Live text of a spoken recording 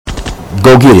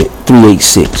Go Get It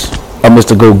 386. I'm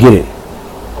Mr. Go Get It.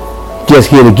 Just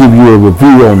here to give you a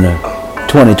review on the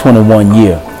 2021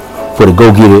 year for the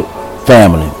Go Get It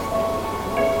family.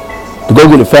 The Go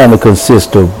Get It family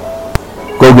consists of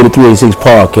Go Get It 386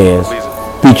 podcast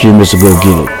featuring Mr. Go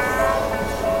Get It,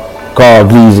 Carl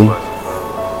Gleason,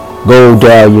 Gold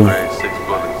Dahlia,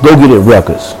 Go Get It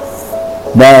Records,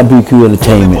 9BQ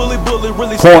Entertainment,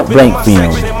 Point Blank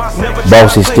Film,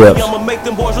 Bossy Steps,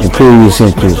 Imperial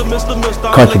Centers,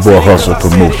 Country Boy Hustle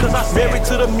Promotions.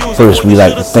 First, we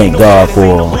like to thank God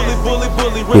for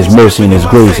His mercy and His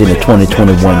grace in the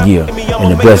 2021 year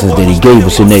and the blessings that He gave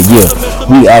us in that year.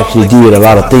 We actually did a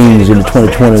lot of things in the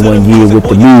 2021 year with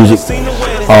the music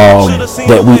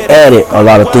that we added a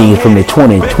lot of things from the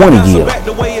 2020 year.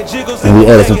 And we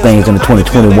added some things in the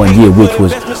 2021 year, which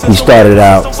was we started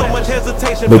out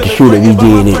making sure that we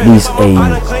did at least a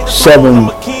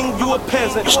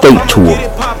 7-state tour,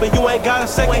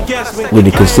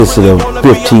 which consisted of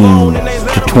 15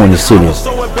 to 20 cities.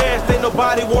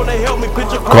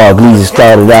 Carl Gleason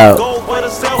started out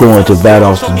going to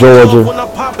Valdosta, Georgia,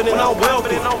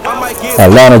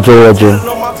 Atlanta, Georgia,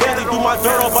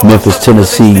 Memphis,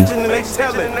 Tennessee,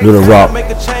 Little Rock,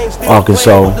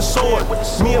 Arkansas,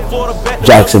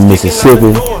 Jackson,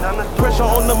 Mississippi,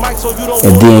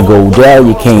 and then Gold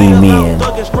Dahlia came in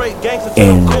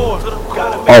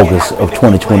August of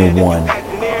 2021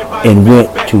 and went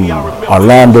to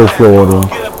Orlando, Florida,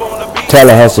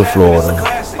 Tallahassee, Florida,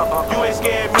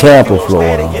 Tampa,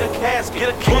 Florida,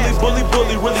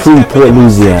 Freeport,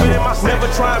 Louisiana,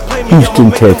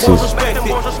 Houston, Texas,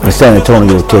 and San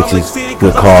Antonio, Texas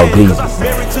with Carl Gleason.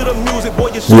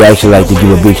 We actually like to give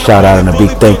a big shout out and a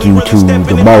big thank you to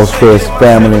the Moss Fest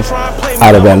family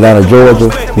out of Atlanta, Georgia.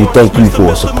 We thank you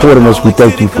for supporting us. We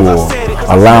thank you for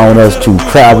allowing us to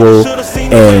travel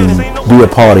and be a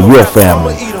part of your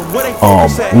family.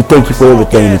 We thank you for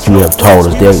everything that you have taught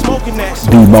us. That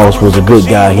B. Moss was a good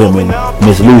guy, him and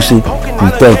Miss Lucy.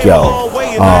 We thank y'all.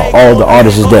 All the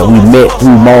artists that we met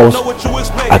through Moss,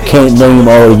 I can't name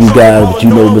all of you guys, but you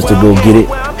know Mr. Go Get It.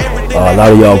 A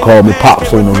lot of y'all call me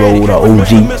Pops on the road or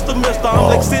OG.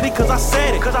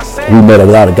 We met a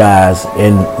lot of guys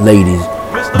and ladies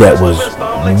that was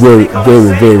very,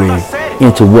 very, very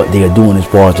into what they are doing as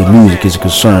far as the music is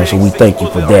concerned. So we thank you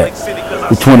for that.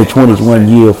 The 2021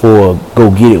 year for Go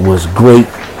Get It was great.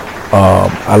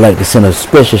 I'd like to send a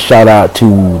special shout out to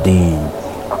the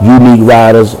Unique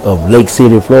Riders of Lake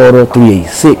City, Florida,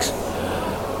 386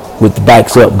 with the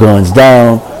Bikes Up, Guns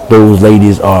Down. Those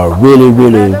ladies are really,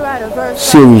 really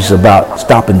serious about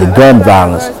stopping the gun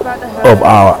violence of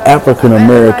our African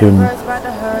American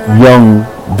young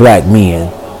black men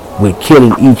with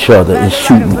killing each other and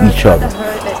shooting each other.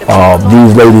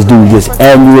 These ladies do this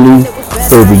annually,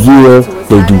 every year.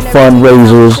 They do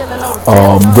fundraisers.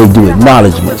 They do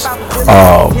acknowledgments.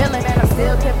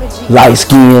 Light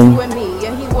Skin,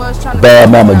 Bad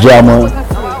Mama Jamma.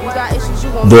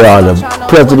 They are the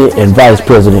president and vice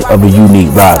president of the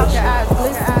Unique Riders.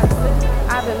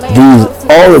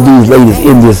 All of these ladies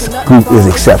in this group is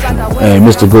exceptional, and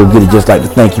Mr. Go Get It just like to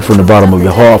thank you from the bottom of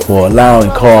your heart for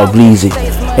allowing Carl Gleason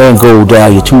and Gold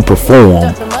Dahlia to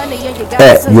perform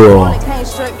at your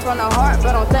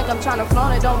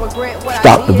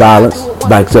Stop the Violence,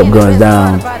 Bikes Up, Guns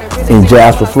Down in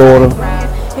Jasper, Florida,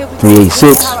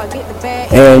 386.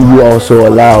 And you also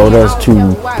allowed us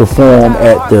to perform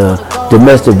at the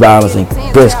Domestic Violence and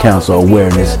Breast Cancer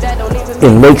Awareness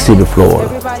in Lake City, Florida,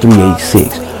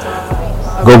 386.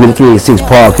 Go Get It 386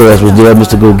 podcast was there.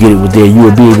 Mr. Go Get It was there.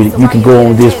 You can go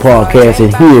on this podcast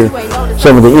and hear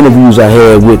some of the interviews I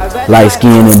had with Light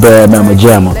Skin and Bad Mama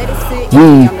Jamma.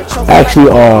 We actually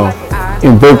are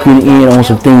invoking in on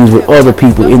some things with other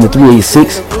people in the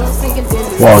 386 as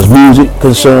far as music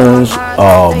concerns.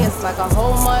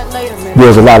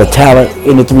 There's a lot of talent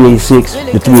in the 386.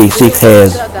 The 386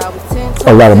 has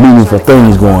a lot of meaningful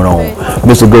things going on.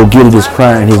 Mr. Go Get It is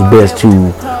trying his best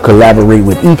to collaborate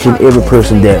with each and every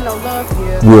person that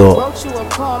will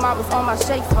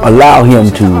allow him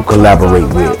to collaborate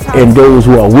with, and those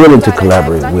who are willing to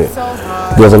collaborate with.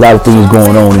 There's a lot of things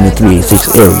going on in the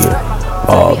 386 area.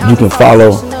 You can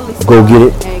follow Go Get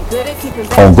It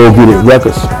on Go Get It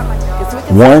Records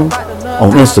 1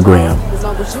 on Instagram,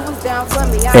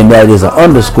 and that is an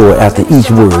underscore after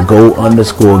each word. Go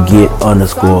underscore get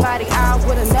underscore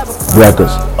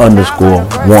records underscore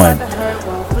 1.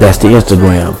 That's the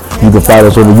Instagram. You can follow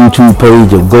us on the YouTube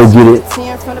page of Go Get It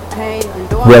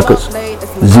Records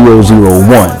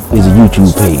 001 is a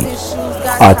YouTube page.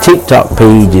 Our TikTok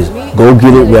page is Go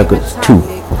Get It Records 2.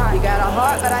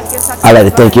 I'd like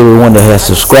to thank everyone that has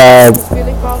subscribed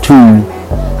to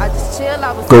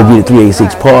Go Get It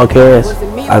 386 podcast.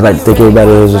 I'd like to thank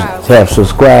everybody who has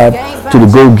subscribed to the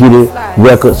Go Get It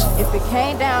Records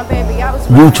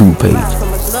YouTube page.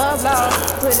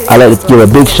 I'd like to give a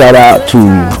big shout out to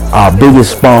our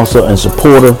biggest sponsor and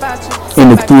supporter in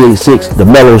the 386, the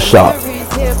Mellow Shop.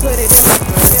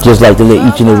 Just like to let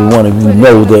each and every one of you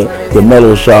know that the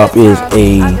Mellow Shop is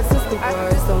a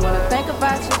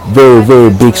very, very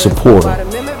big supporter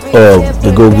of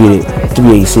the Go Get It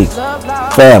 386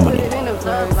 family.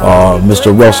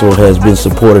 Mr. Russell has been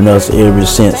supporting us ever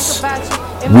since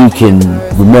we can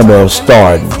remember of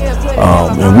starting,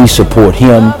 and we support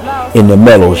him in the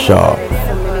Mellow Shop.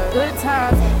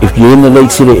 If you're in the Lake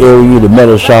City area, the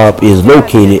Mellow Shop is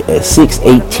located at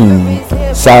 618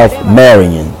 South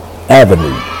Marion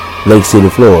Avenue, Lake City,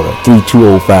 Florida,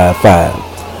 32055.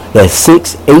 That's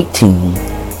 618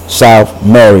 South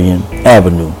Marion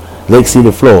Avenue, Lake City,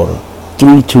 Florida,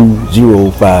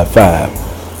 32055.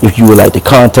 If you would like to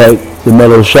contact the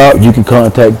Mellow Shop, you can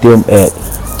contact them at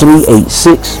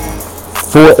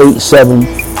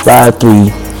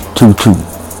 386-487-5322.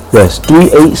 That's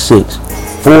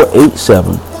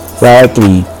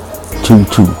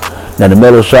 386-487-5322. Now, the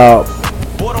Mellow Shop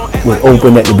was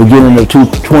opened at the beginning of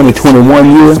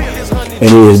 2021 year, and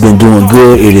it has been doing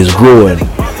good. It is growing.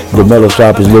 The Mellow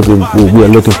Shop is we're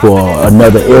looking for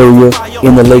another area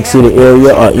in the Lake City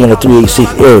area or in the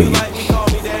 386 area.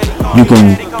 You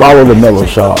can follow the Mellow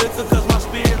Shop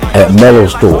at Mellow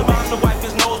Store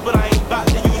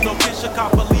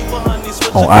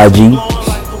on IG.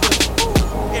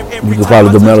 You can follow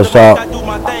the Mellow Shop,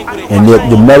 and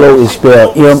the Mellow is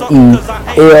spelled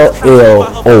MELLO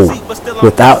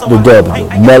without the W.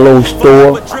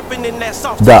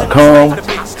 Mellowstore.com,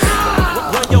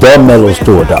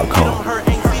 themellowstore.com,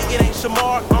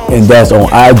 and that's on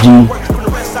IG,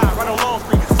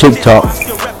 TikTok,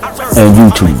 and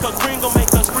YouTube.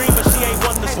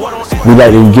 We'd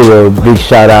like to give a big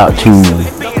shout out to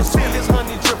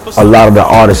a lot of the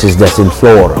artists that's in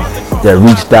Florida that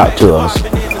reached out to us.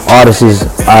 Artists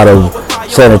out of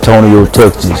San Antonio,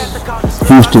 Texas,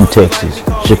 Houston, Texas,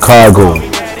 Chicago,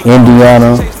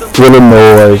 Indiana,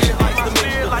 Illinois,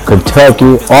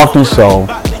 Kentucky, Arkansas,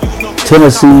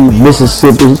 Tennessee,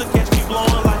 Mississippi,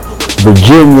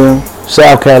 Virginia,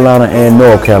 South Carolina, and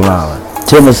North Carolina.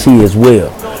 Tennessee as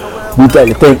well. We'd like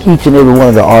to thank each and every one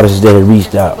of the artists that have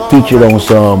reached out, featured on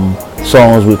some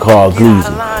songs with Carl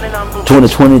Gleason.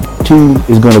 2022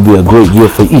 is going to be a great year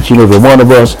for each and every one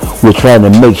of us. We're trying to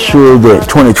make sure that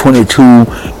 2022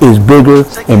 is bigger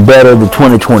and better than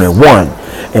 2021.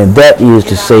 And that is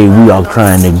to say, we are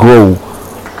trying to grow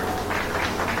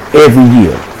every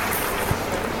year.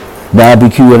 Now,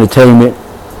 BQ Entertainment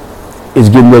is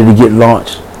getting ready to get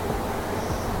launched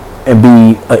and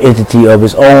be an entity of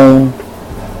its own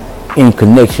in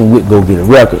connection with Go Get It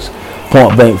Records.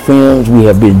 Point Blank Films, we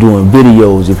have been doing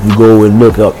videos. If you go and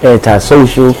look up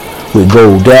Antisocial with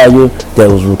Gold Dahlia, that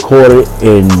was recorded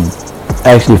and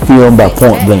actually filmed by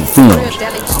Point Blank Films.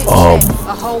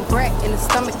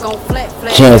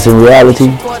 Chance and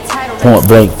Reality, Point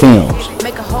Blank Films.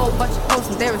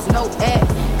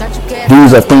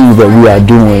 These are things that we are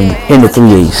doing in the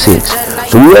 386.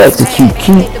 So we ask that you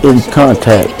keep in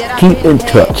contact, keep in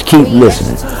touch, keep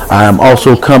listening. I am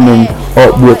also coming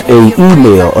up with an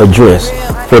email address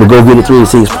for the Go Get It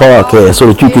 386 podcast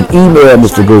so that you can email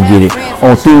Mr. Go Get It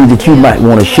on things that you might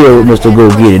want to share with Mr.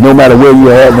 Go Get It, no matter where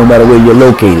you're at, no matter where you're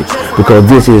located, because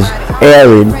this is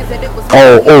airing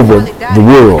all over the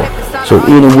world. So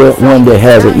anyone that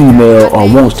has an email or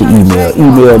wants to email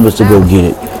Mr. Go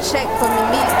Get It.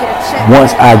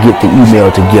 Once I get the email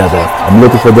together, I'm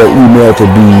looking for that email to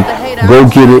be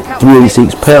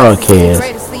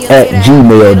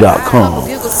gogetit386podcast@gmail.com.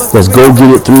 That's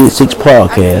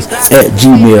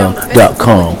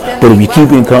gogetit386podcast@gmail.com. But if you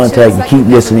keep in contact, you keep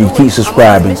listening, you keep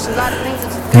subscribing,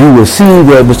 you will see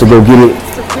that Mr. Go Get It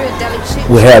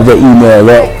will have that email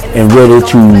up and ready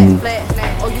to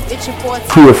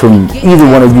hear from either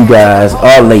one of you guys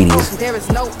or ladies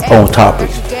on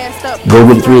topics. Go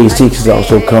Get It 386 is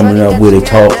also coming up with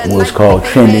what's called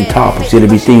trending topics. It'll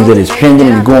be things that is trending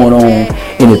and going on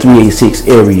in the 386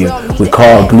 area with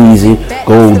Carl Gleason,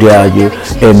 Gold Dahlia,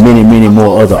 and many, many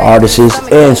more other artists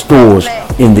and stores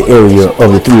in the area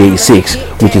of the 386,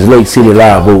 which is Lake City,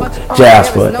 Live Oak,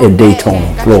 Jasper, and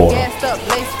Daytona, Florida.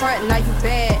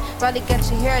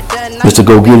 Mr.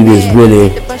 Go Get It is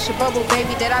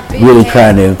really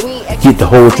trying to get the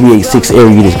whole 386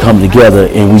 area to come together,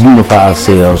 and we unify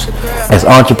ourselves as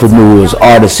entrepreneurs,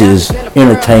 artists,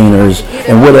 entertainers,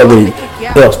 and whatever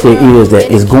else there is that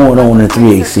is going on in the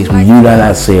 386. We unite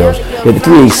ourselves. That the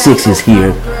 386 is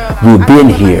here. We've been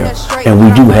here, and we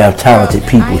do have talented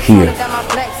people here.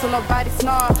 everybody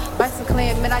snarl. Bison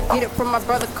Clan, man, I get it from my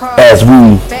brother Carl. As we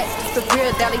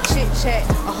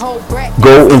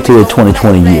go into the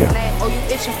 2020 year,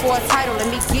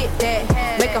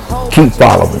 keep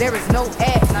following.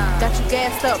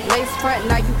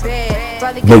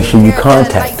 Make sure you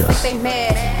contact us.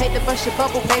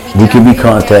 We can be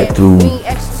contacted through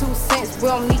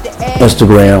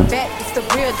Instagram.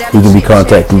 We can be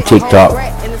contacted through TikTok.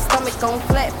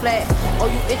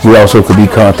 We also could be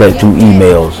contacted through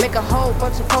emails.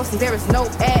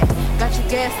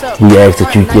 We ask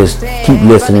that you just keep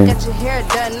listening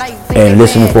and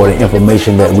listening for the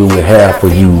information that we will have for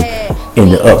you in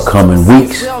the upcoming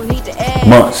weeks,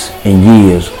 months, and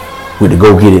years with the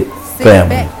Go Get It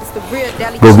family.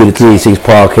 Go Get It 386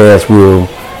 podcast will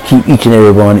keep each and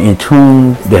every one in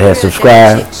tune that has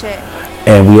subscribed,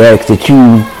 and we ask that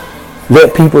you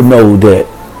let people know that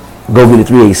Go Get It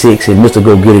 386 and Mr.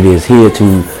 Go Get It is here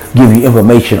to give you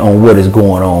information on what is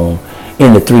going on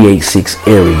in the 386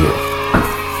 area.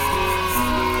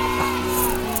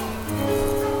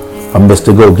 I'm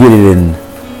Mr. Go Get It, and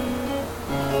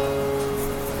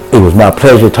it was my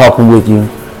pleasure talking with you,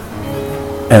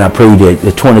 and I pray that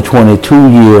the 2022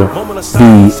 year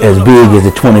be as big as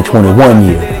the 2021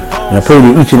 year, and I pray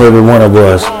that each and every one of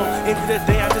us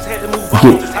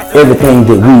get everything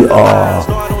that we are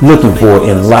looking for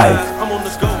in life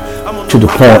to the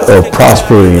point of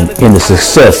prospering in the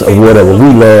success of whatever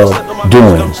we love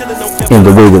doing in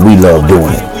the way that we love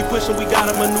doing it.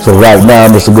 So right now,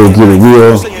 Mr. Go Get It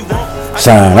will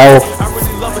sign off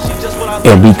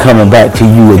and be coming back to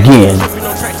you again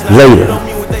later.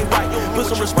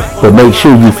 But make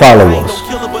sure you follow us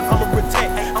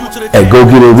at Go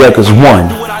Get It Records 1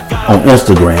 on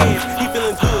Instagram,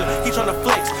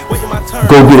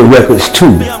 Go Get It Records 2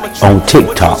 on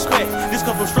TikTok,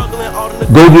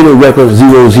 Go Get It Records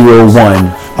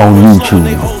 001 on YouTube.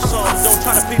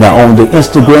 Now on the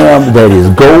Instagram, that is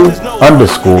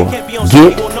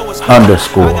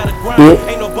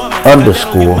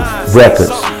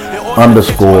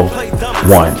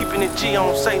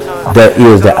go_get_records_1. That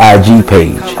is the IG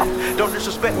page.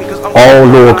 All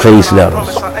lowercase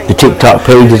letters. The TikTok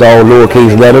page is all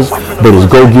lowercase letters, but it's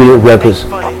Go Get It Records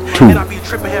 2.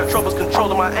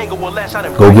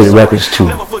 Go Get It Records 2.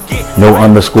 No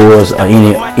underscores or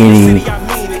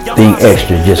anything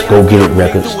extra. Just Go Get It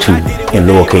Records 2 in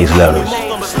lowercase letters.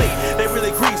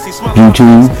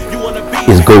 YouTube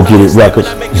is Go Get It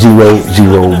Records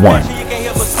 001.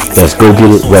 That's Go Get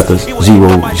It Records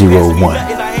 001.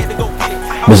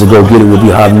 Mr. Go Get It will be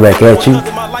hollering back at you.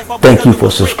 Thank you for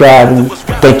subscribing.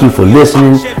 Thank you for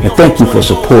listening. And thank you for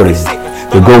supporting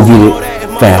the Go Get It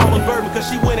family.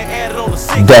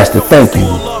 That's the thank you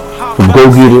from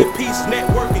Go Get It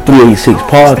 386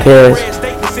 podcast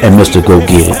and Mr. Go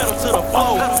Get It.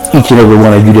 Each and every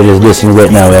one of you that is listening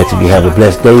right now, I ask you have a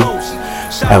blessed day,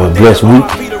 have a blessed week,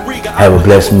 have a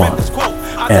blessed month,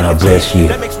 and a blessed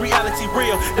year.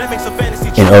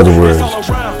 In other words,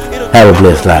 have a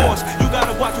blessed life.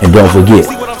 And don't forget,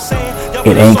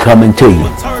 it ain't coming to you,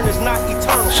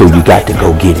 so you got to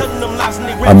go get it.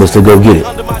 I'm Mr. Go Get It,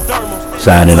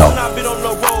 signing off.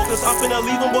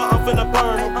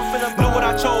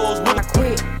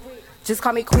 Just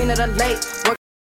call me Queen of the Lake.